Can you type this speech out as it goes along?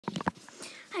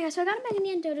Hi guys, so I got a Mega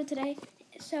Neon Dodo today.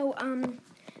 So,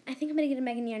 I think I'm gonna get a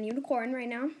Mega Neon Unicorn right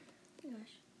now. Oh my gosh.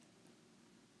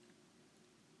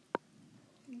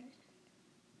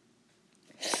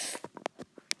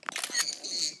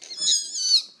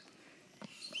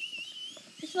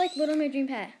 It's like Little My Dream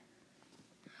Pet.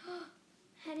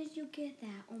 How did you get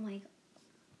that? Oh my god.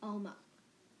 Oh my.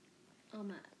 Oh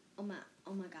my. Oh my.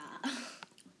 Oh my god.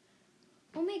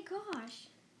 Oh my gosh.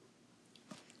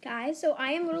 Guys, so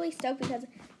I am literally stoked because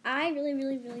I really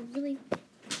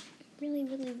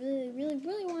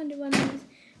wanted one of these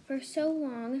for so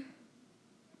long.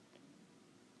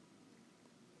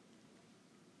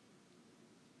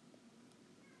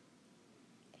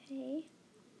 Okay.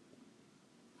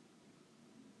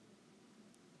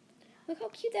 Look how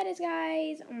cute that is,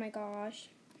 guys. Oh my gosh.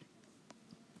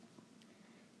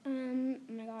 Oh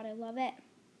my god, I love it.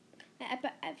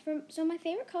 So my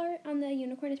favorite color on the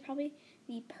unicorn is probably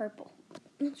the purple.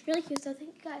 It looks really cute. So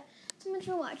thank you guys so much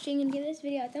for watching, and give this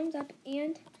video a thumbs up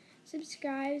and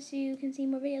subscribe so you can see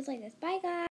more videos like this. Bye guys.